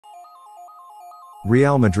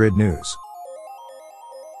Real Madrid news.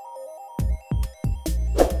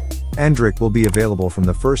 Endrick will be available from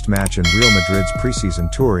the first match in Real Madrid's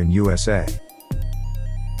preseason tour in USA.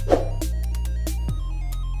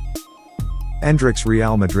 Endrick's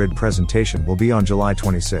Real Madrid presentation will be on July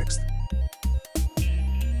 26.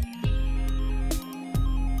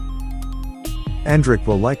 Endrick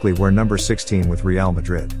will likely wear number 16 with Real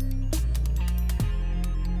Madrid.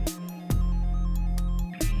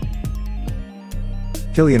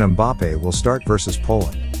 Kylian Mbappé will start versus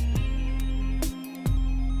Poland.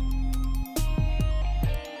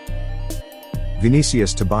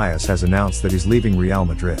 Vinicius Tobias has announced that he's leaving Real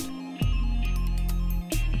Madrid.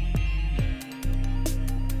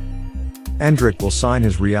 Endrick will sign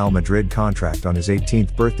his Real Madrid contract on his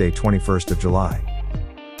 18th birthday, 21st of July.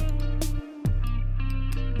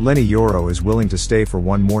 Lenny Yoro is willing to stay for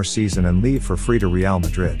one more season and leave for free to Real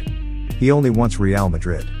Madrid. He only wants Real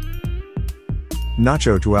Madrid.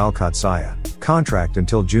 Nacho to Alcatzaya, contract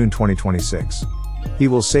until June 2026. He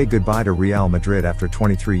will say goodbye to Real Madrid after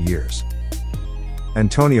 23 years.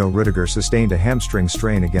 Antonio Rüdiger sustained a hamstring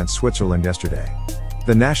strain against Switzerland yesterday.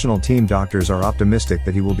 The national team doctors are optimistic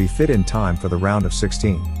that he will be fit in time for the round of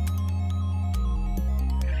 16.